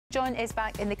John is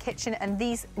back in the kitchen and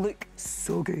these look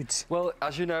so good. Well,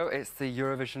 as you know, it's the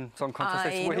Eurovision Song Contest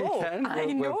this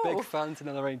weekend. We're big fans in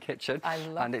the Lorraine kitchen.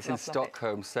 And it's in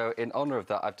Stockholm. So in honour of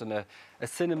that, I've done a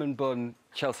cinnamon bun,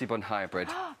 Chelsea bun hybrid.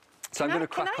 So I'm going to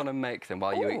crack on and make them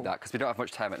while you eat that, because we don't have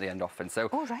much time at the end often. So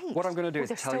what I'm going to do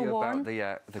is tell you about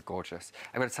the gorgeous.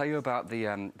 I'm going to tell you about the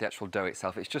actual dough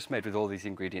itself. It's just made with all these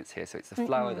ingredients here. So it's the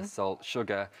flour, the salt,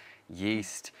 sugar,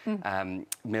 yeast,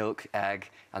 milk, egg,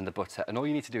 and the butter. And all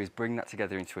you need to do is bring that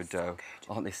together into a dough.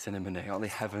 Aren't they cinnamony? Aren't they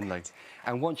heavenly?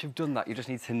 And once you've done that, you just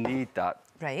need to knead that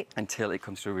until it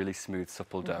comes to a really smooth,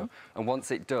 supple dough. And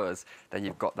once it does, then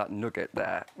you've got that nugget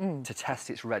there to test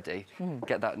it's ready.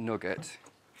 Get that nugget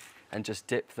and just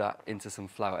dip that into some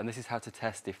flour. And this is how to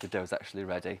test if the dough's actually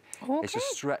ready. It's just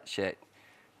stretch it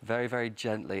very, very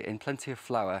gently in plenty of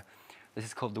flour. This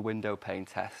is called the window pane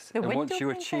test. And once you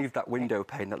achieve that window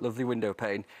pane, that lovely window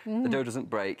pane, the dough doesn't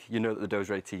break, you know that the dough's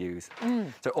ready to use.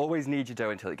 So always knead your dough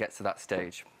until it gets to that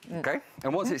stage, okay?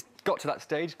 And once it's got to that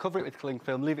stage, cover it with cling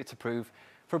film, leave it to prove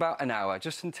for about an hour,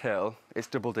 just until it's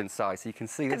doubled in size. So you can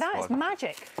see this one. That is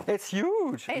magic. It's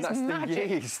huge. It's and that's magic.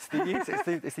 The yeast. The yeast.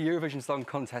 It's the Eurovision Song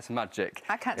Contest magic.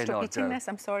 I can't stop eating this,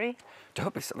 I'm sorry.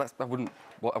 Don't be, I wouldn't,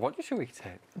 I want you to eat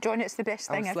it. John, it's the best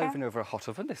thing ever. I was slaving over a hot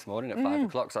oven this morning at 5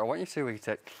 o'clock, so I want you to eat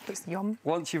it. It's yum.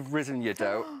 Once you've risen your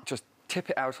dough, just tip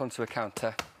it out onto a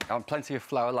counter. And plenty of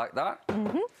flour like that.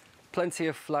 Plenty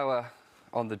of flour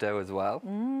on the dough as well.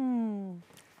 And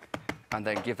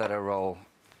then give that a roll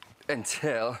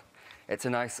until it's a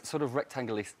nice sort of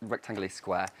rectangular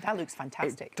square. That looks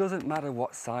fantastic. It doesn't matter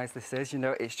what size this is, you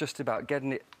know, it's just about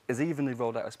getting it as evenly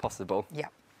rolled out as possible. Yeah.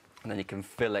 And then you can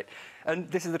fill it. And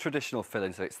this is the traditional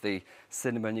filling, so it's the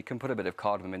cinnamon. You can put a bit of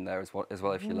cardamom in there as well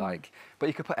if you like. But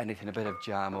you could put anything, a bit of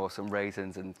jam or some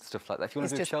raisins and stuff like that. If you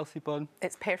want to do a Chelsea bun.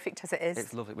 It's perfect as it is.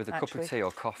 It's lovely, with a cup of tea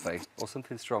or coffee or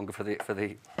something stronger for the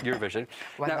Eurovision.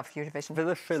 Well, I love Eurovision. For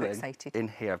the filling, in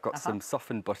here I've got some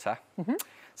softened butter,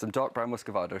 some dark brown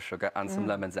muscovado sugar and some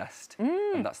lemon zest.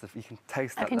 And that's you can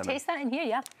taste that lemon. Taste that in here,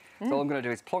 yeah. So all I'm going to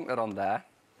do is plonk that on there.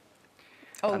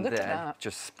 And look then at that.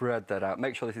 just spread that out.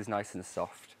 Make sure this is nice and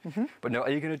soft. But no,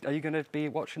 are you gonna be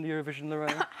watching the Eurovision,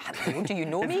 Lorraine? Do you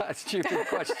know me? That's a stupid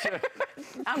question.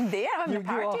 I'm there. I'm the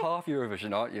party. You are half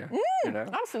Eurovision, aren't you? You know?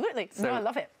 Absolutely. So, no, I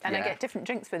love it. And I get different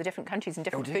drinks for the different countries and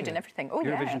different food and everything. Oh,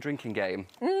 Eurovision drinking game.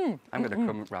 I'm going to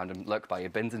come round and lurk by your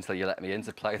bins until you let me in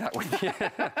to play that with you.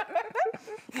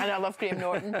 And I love Graham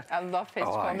Norton. I love his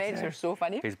comments. They're so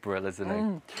funny. He's brilliant,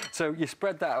 isn't he? So you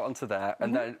spread that out onto there,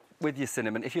 and then with your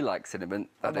cinnamon, if you like cinnamon,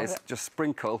 that is, just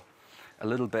sprinkle a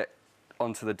little bit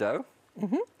onto the dough.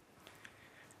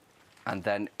 And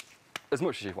then as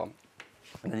much as you want.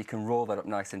 And then you can roll that up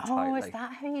nice and tightly. Oh, is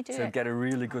that how you do it? So get a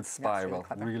really good spiral,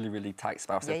 really, really tight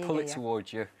spiral. So pull it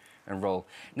towards you and roll.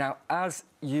 Now, as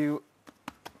you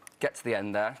get to the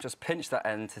end there, just pinch that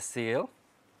end to seal.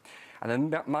 And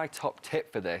then my top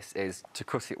tip for this is to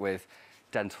cut it with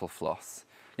dental floss.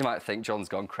 You might think John's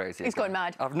gone crazy. He's gone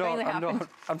mad. I'm not.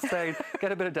 I'm saying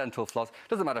get a bit of dental floss.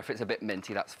 Doesn't matter if it's a bit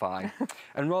minty, that's fine.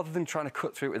 And rather than trying to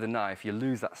cut through it with a knife, you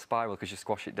lose that spiral because you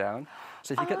squash it down.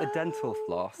 So if you get the dental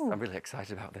floss, I'm really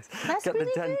excited about this. Get the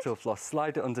dental floss,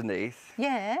 slide it underneath.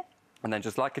 Yeah. And then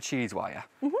just like a cheese wire,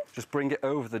 just bring it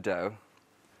over the dough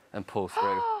and pull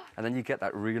through. And then you get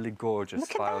that really gorgeous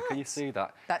spiral. Can you see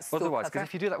that? That's so Otherwise, because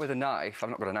if you do that with a knife, I've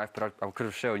not got a knife, but I could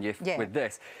have shown you with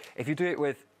this. If you do it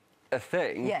with a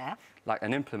thing, like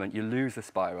an implement, you lose the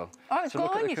spiral. Oh, it's so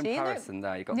look at the comparison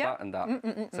there. You've got that and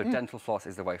that. So dental floss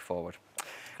is the way forward.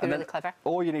 And really clever.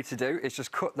 All you need to do is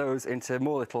just cut those into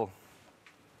more little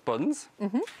buns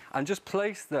and just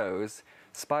place those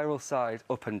spiral side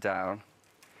up and down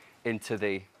into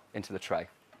the tray,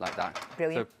 like that.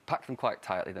 Brilliant. So pack them quite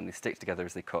tightly, then they stick together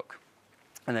as they cook.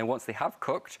 And then once they have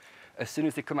cooked, as soon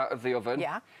as they come out of the oven,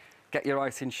 get your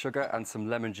icing sugar and some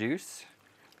lemon juice.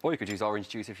 Or you could use orange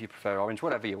juice if you prefer orange,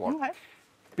 whatever you want.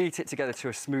 Beat it together to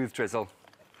a smooth drizzle.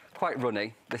 Quite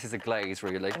runny. This is a glaze,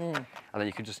 really. And then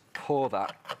you can just pour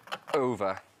that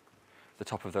over the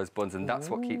top of those buns, and that's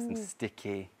what keeps them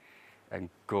sticky and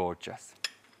gorgeous.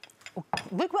 Oh,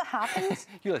 look what happened.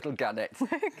 You little gannet.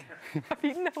 I've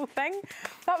eaten the whole thing.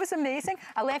 That was amazing.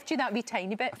 I left you that wee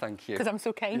tiny bit. Thank you. Because I'm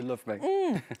so kind. You love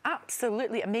me.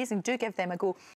 Absolutely amazing. Do give them a go.